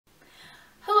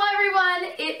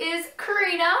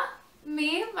Karina,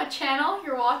 me, my channel,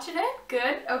 you're watching it,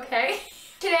 good, okay.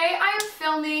 Today I am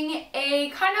filming a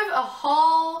kind of a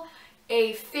haul,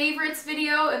 a favorites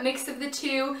video, a mix of the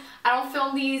two. I don't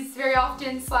film these very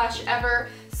often / ever,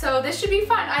 so this should be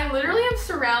fun. I literally am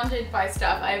surrounded by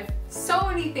stuff. I have so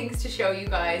many things to show you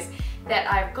guys that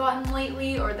I've gotten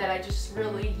lately or that I just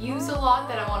really use a lot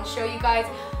that I want to show you guys.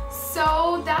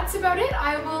 So that's about it.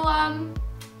 I will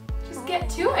just get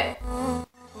to it.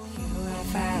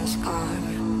 Fast car.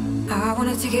 I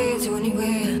wanna take it to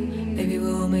anywhere. Maybe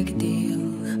we'll make a deal.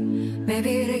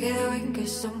 Maybe together we can get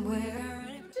somewhere.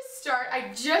 To start,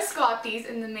 I just got these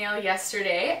in the mail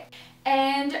yesterday.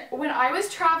 And when I was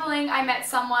traveling, I met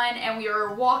someone and we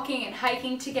were walking and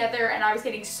hiking together, and I was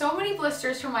getting so many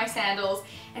blisters from my sandals,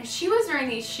 and she was wearing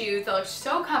these shoes that looked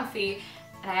so comfy,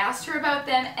 and I asked her about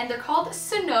them, and they're called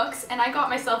Sanooks, and I got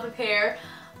myself a pair.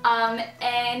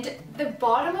 And the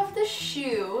bottom of the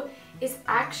shoe is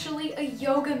actually a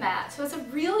yoga mat. So it's a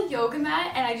real yoga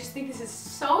mat, and I just think this is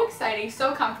so exciting,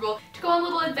 so comfortable. To go on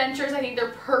little adventures, I think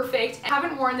they're perfect. I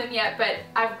haven't worn them yet, but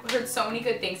I've heard so many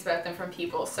good things about them from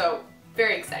people, so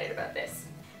very excited about this.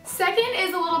 Second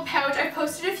is a little pouch. I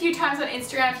posted a few times on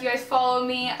Instagram if you guys follow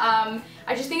me. I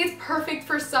just think it's perfect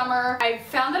for summer. I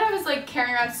found that I was like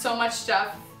carrying around so much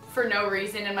stuff for no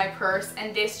reason in my purse,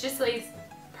 and this just lays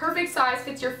perfect size,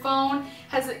 fits your phone,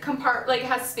 has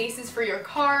spaces for your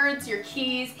cards, your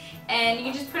keys, and you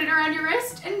can just put it around your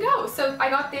wrist and go. So I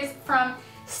got this from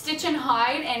Stitch and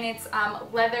Hide, and it's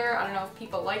leather. I don't know if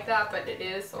people like that, but it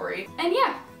is, sorry. And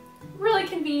yeah, really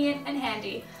convenient and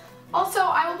handy. Also,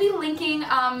 I will be linking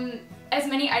as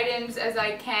many items as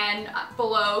I can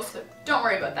below, so don't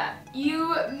worry about that.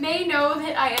 You may know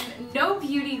that I am no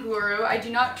beauty guru. I do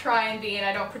not try and be, and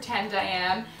I don't pretend I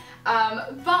am.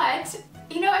 But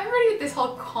you know, everybody with this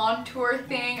whole contour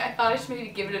thing, I thought I should maybe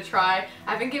give it a try.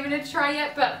 I haven't given it a try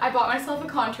yet, but I bought myself a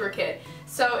contour kit.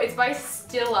 So it's by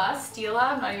Stila,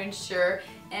 I'm not even sure,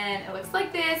 and it looks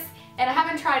like this, and I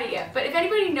haven't tried it yet. But if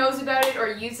anybody knows about it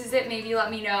or uses it, maybe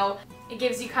let me know. It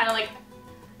gives you kind of like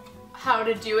how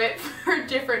to do it for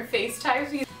different face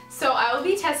types. So I will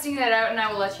be testing that out, and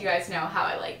I will let you guys know how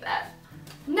I like that.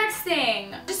 Next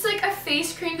thing, just like a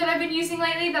face cream that I've been using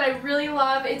lately that I really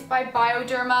love. It's by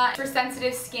Bioderma for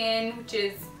sensitive skin, which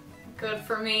is good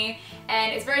for me,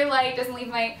 and it's very light, doesn't leave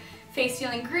my face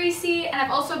feeling greasy. And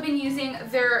I've also been using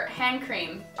their hand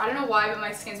cream. I don't know why, but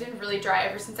my skin's been really dry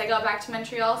ever since I got back to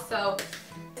Montreal, so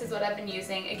this is what I've been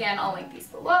using. Again, I'll link these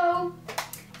below.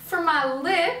 For my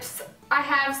lips, I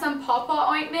have some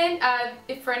Pawpaw ointment.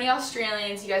 For any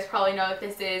Australians, you guys probably know what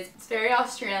this is. It's very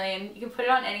Australian. You can put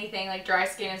it on anything, like dry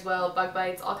skin as well, bug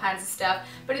bites, all kinds of stuff.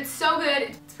 But it's so good.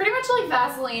 It's pretty much like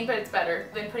Vaseline, but it's better.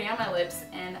 I've been putting it on my lips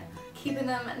and keeping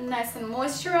them nice and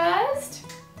moisturized.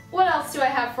 What else do I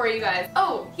have for you guys?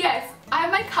 Oh, yes, I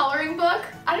have my coloring book.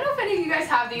 I don't know if any of you guys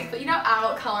have these, but you know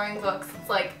adult coloring books, it's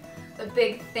like the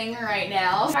big thing right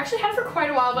now. I've actually had it for quite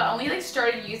a while, but only like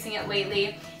started using it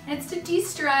lately. And it's to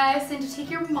de-stress and to take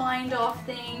your mind off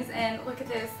things. And look at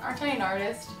this, aren't I an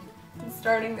artist? I'm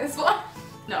starting this one.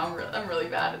 No, I'm really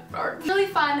bad at art. It's really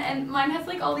fun, and mine has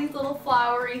like all these little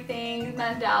flowery things,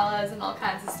 mandalas and all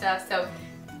kinds of stuff, so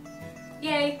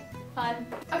yay, fun.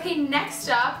 Okay, next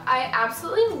up, I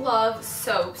absolutely love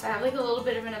soaps. I have like a little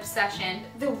bit of an obsession.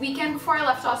 The weekend before I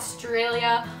left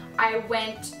Australia, I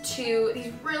went to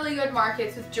these really good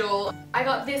markets with Joel. I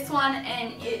got this one,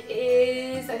 and it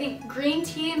is, I think, green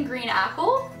tea and green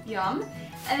apple. Yum.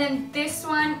 And then this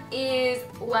one is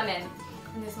lemon.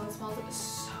 And this one smells like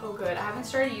so good. I haven't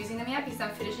started using them yet because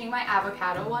I'm finishing my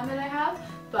avocado one that I have,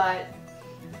 but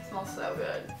it smells so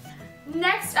good.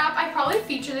 Next up, I probably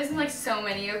feature this in like so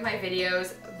many of my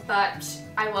videos, but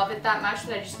I love it that much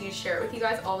that I just need to share it with you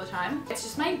guys all the time. It's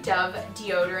just my Dove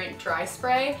deodorant dry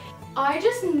spray. I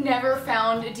just never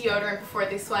found a deodorant before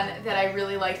this one that I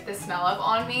really liked the smell of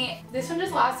on me. This one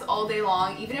just lasts all day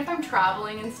long. Even if I'm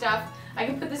traveling and stuff, I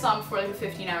can put this on before like a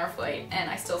 15-hour flight and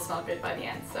I still smell good by the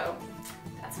end, so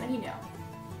that's when you know.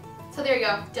 So there you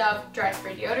go, Dove dry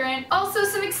spray deodorant. Also,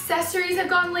 some accessories I've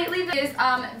gotten lately is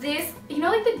this, you know,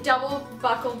 like the double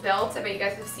buckle belts. I bet you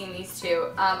guys have seen these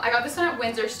too. I got this one at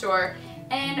Windsor store,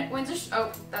 and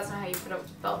oh, that's not how you put a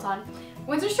belt on.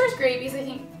 Windsor store is great because I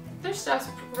think their stuff's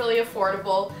really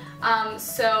affordable.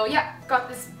 So yeah, got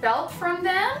this belt from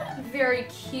them. Very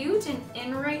cute and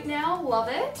in right now, love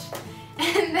it.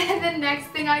 And then the next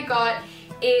thing I got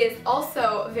is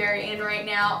also very in right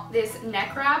now, this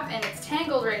neck wrap, and it's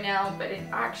tangled right now, but it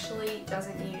actually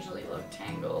doesn't usually look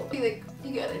tangled.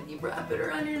 You wrap it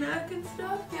around your neck and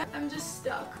stuff. Yeah, I'm just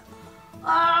stuck.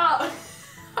 Oh,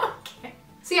 okay.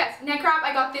 So yes, neck wrap,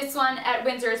 I got this one at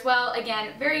Windsor as well.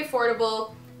 Again, very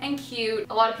affordable. and cute.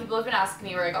 A lot of people have been asking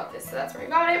me where I got this, so that's where I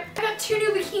got it. I got 2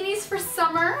 new bikinis for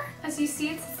summer. As you see,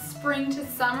 it's spring to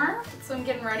summer, so I'm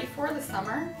getting ready for the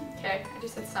summer. Okay, I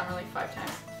just said summer like 5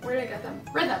 times. Where did I get them?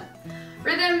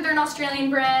 Rhythm, they're an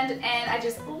Australian brand, and I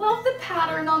just love the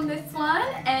pattern on this one.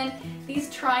 And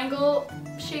these triangle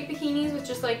shaped bikinis with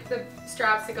just like the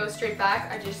straps that go straight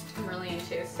back, I'm really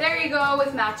into. So there you go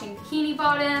with matching bikini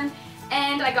bottom.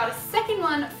 And I got a second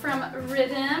one from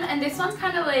Rhythm, and this one's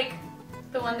kind of like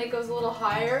the one that goes a little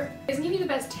higher. It doesn't give you the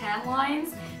best tan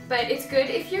lines, but it's good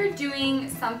if you're doing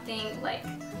something like,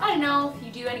 I don't know, if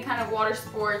you do any kind of water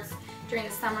sports during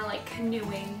the summer, like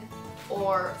canoeing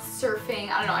or surfing.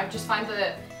 I don't know, I just find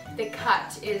the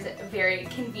cut is very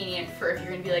convenient for if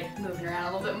you're gonna be like moving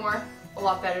around a little bit more. A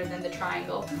lot better than the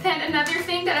triangle. Then another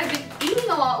thing that I've been eating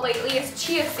a lot lately is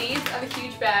chia seeds. I have a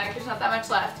huge bag, there's not that much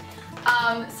left.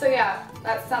 So yeah,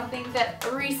 that's something that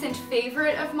a recent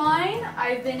favorite of mine.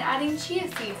 I've been adding chia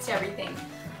seeds to everything.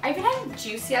 I even had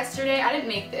juice yesterday. I didn't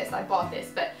make this, I bought this,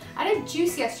 but I had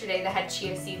juice yesterday that had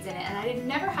chia seeds in it, and I had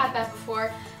never had that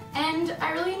before, and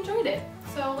I really enjoyed it.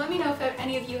 So let me know if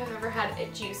any of you have ever had a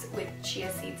juice with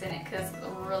chia seeds in it, because it's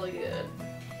really good.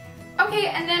 Okay,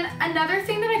 and then another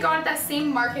thing that I got at that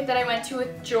same market that I went to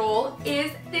with Joel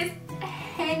is this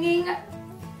hanging,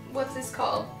 what's this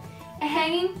called? A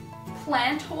hanging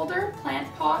plant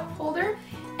pot holder,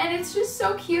 and it's just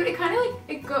so cute. It kind of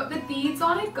like, the beads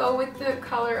on it go with the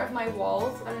color of my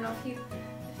walls. I don't know if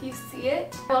you see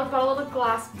it. I bought a little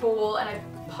glass bowl and I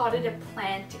potted a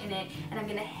plant in it, and I'm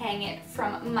gonna hang it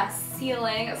from my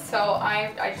ceiling. So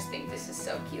I just think this is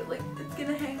so cute. Like, it's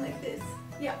gonna hang like this.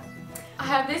 Yeah. I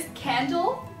have this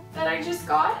candle that I just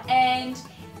got, and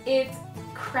it's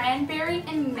cranberry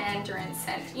and mandarin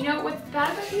scent. You know, what's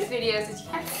bad about these videos is you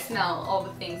can't smell all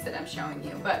the things that I'm showing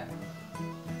you, but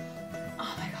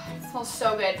oh my god, it smells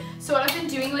so good. So what I've been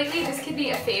doing lately, this could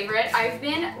be a favorite, I've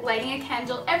been lighting a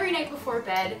candle every night before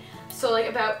bed. So like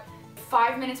about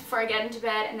 5 minutes before I get into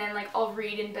bed, and then like I'll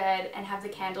read in bed and have the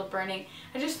candle burning.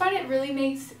 I just find it really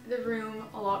makes the room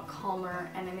a lot calmer,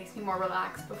 and it makes me more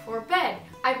relaxed before bed.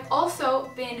 I've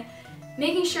also been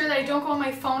making sure that I don't go on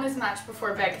my phone as much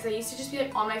before bed, because I used to just be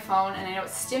like on my phone, and I know it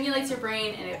stimulates your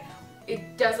brain, and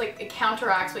it does, like, it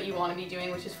counteracts what you want to be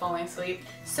doing, which is falling asleep.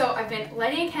 So I've been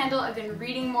lighting a candle, I've been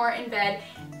reading more in bed,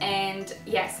 and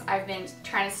yes, I've been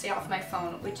trying to stay off my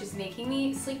phone, which is making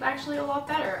me sleep actually a lot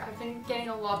better. I've been getting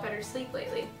a lot better sleep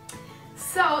lately.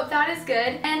 So that is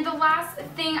good. And the last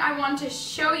thing I want to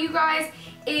show you guys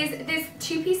is this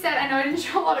 2-piece set. I know I didn't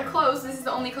show a lot of clothes, this is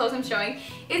the only clothes I'm showing.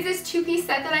 Is this 2-piece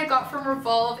set that I got from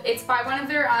Revolve. It's by one of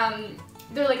their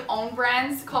like own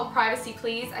brands called Privacy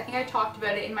Please. I think I talked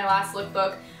about it in my last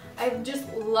lookbook. I'm just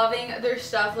loving their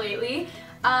stuff lately.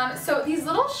 So these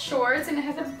little shorts, and it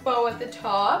has a bow at the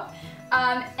top.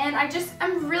 And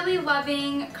I'm really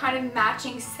loving kind of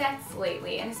matching sets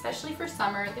lately, and especially for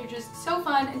summer, they're just so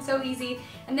fun and so easy.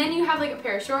 And then you have like a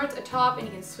pair of shorts, a top, and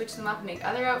you can switch them up and make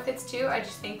other outfits too. I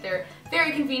just think they're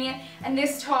very convenient. And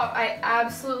this top, I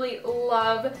absolutely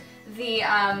love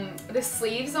the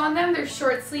sleeves on them. They're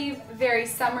short sleeve, very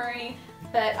summery,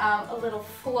 but a little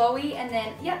flowy. And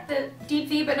then, yeah, the deep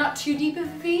V, but not too deep of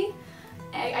a V.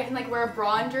 I can like wear a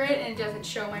bra under it, and it doesn't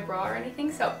show my bra or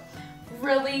anything, so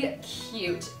really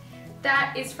cute.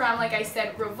 That is from, like I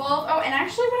said, Revolve. Oh, and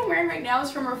actually what I'm wearing right now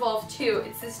is from Revolve too.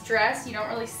 It's this dress. You don't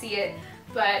really see it,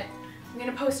 but I'm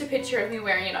gonna post a picture of me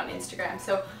wearing it on Instagram.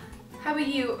 So how about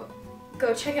you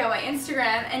go check out my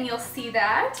Instagram and you'll see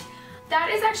that. That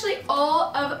is actually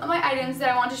all of my items that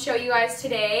I want to show you guys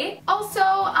today. Also,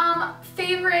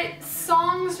 favorite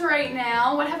songs right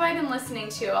now. What have I been listening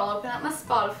to? I'll open up my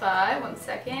Spotify, 1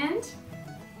 second.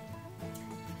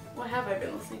 What have I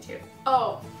been listening to?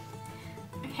 Oh,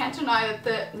 I can't deny that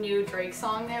the new Drake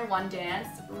song there, One Dance,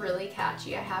 really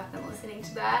catchy. I have been listening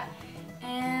to that.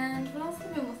 And what else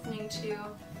have I been listening to?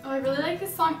 Oh, I really like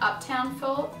this song Uptown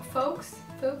Folks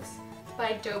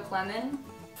by Dope Lemon.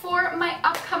 For my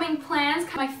upcoming plans,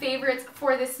 my favorites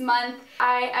for this month,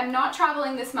 I am not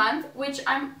traveling this month, which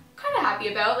I'm kind of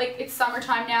happy about. Like, it's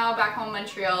summertime now, back home in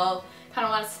Montreal, kind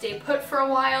of want to stay put for a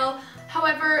while.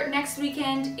 However, next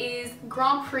weekend is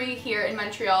Grand Prix here in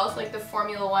Montreal, so like the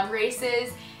Formula 1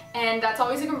 races, and that's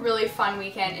always like a really fun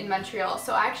weekend in Montreal.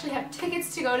 So I actually have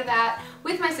tickets to go to that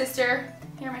with my sister.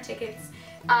 Here are my tickets.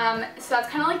 So that's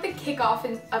kind of like the kickoff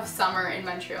of summer in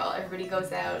Montreal. Everybody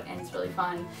goes out and it's really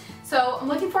fun. So I'm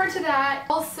looking forward to that.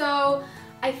 Also,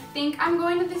 I think I'm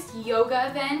going to this yoga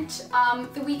event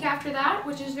the week after that,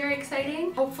 which is very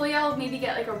exciting. Hopefully I'll maybe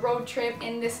get like a road trip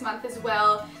in this month as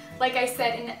well. Like I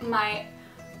said in my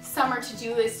summer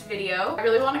to-do list video. I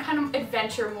really want to kind of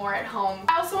adventure more at home.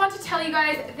 I also want to tell you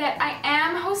guys that I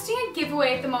am hosting a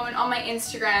giveaway at the moment on my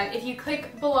Instagram. If you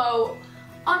click below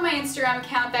on my Instagram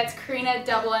account, that's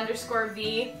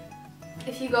Karina_V.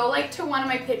 If you go like to one of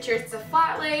my pictures, it's a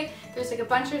flat lay. There's like a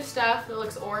bunch of stuff that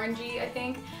looks orangey, I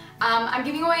think. I'm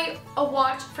giving away a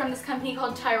watch from this company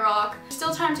called Tyrock. There's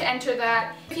still time to enter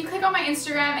that. If you click on my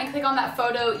Instagram and click on that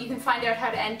photo, you can find out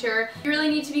how to enter. You really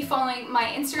need to be following my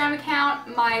Instagram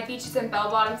account, my Beaches and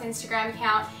Bell Bottoms Instagram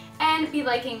account, and be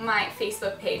liking my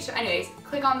Facebook page. So anyways,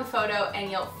 click on the photo and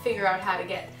you'll figure out how to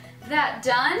get that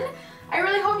done. I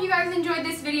really hope you guys enjoyed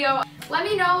this video. Let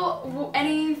me know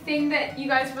anything that you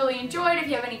guys really enjoyed. If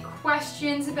you have any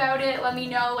questions about it, let me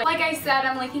know. Like I said,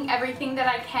 I'm linking everything that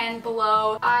I can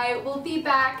below. I will be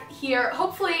back here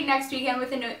hopefully next weekend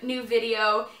with a new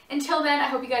video. Until then, I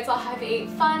hope you guys all have a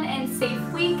fun and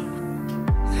safe week.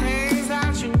 Things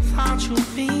that you thought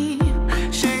you'd be,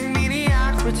 shame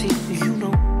mediocrity, you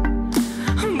know.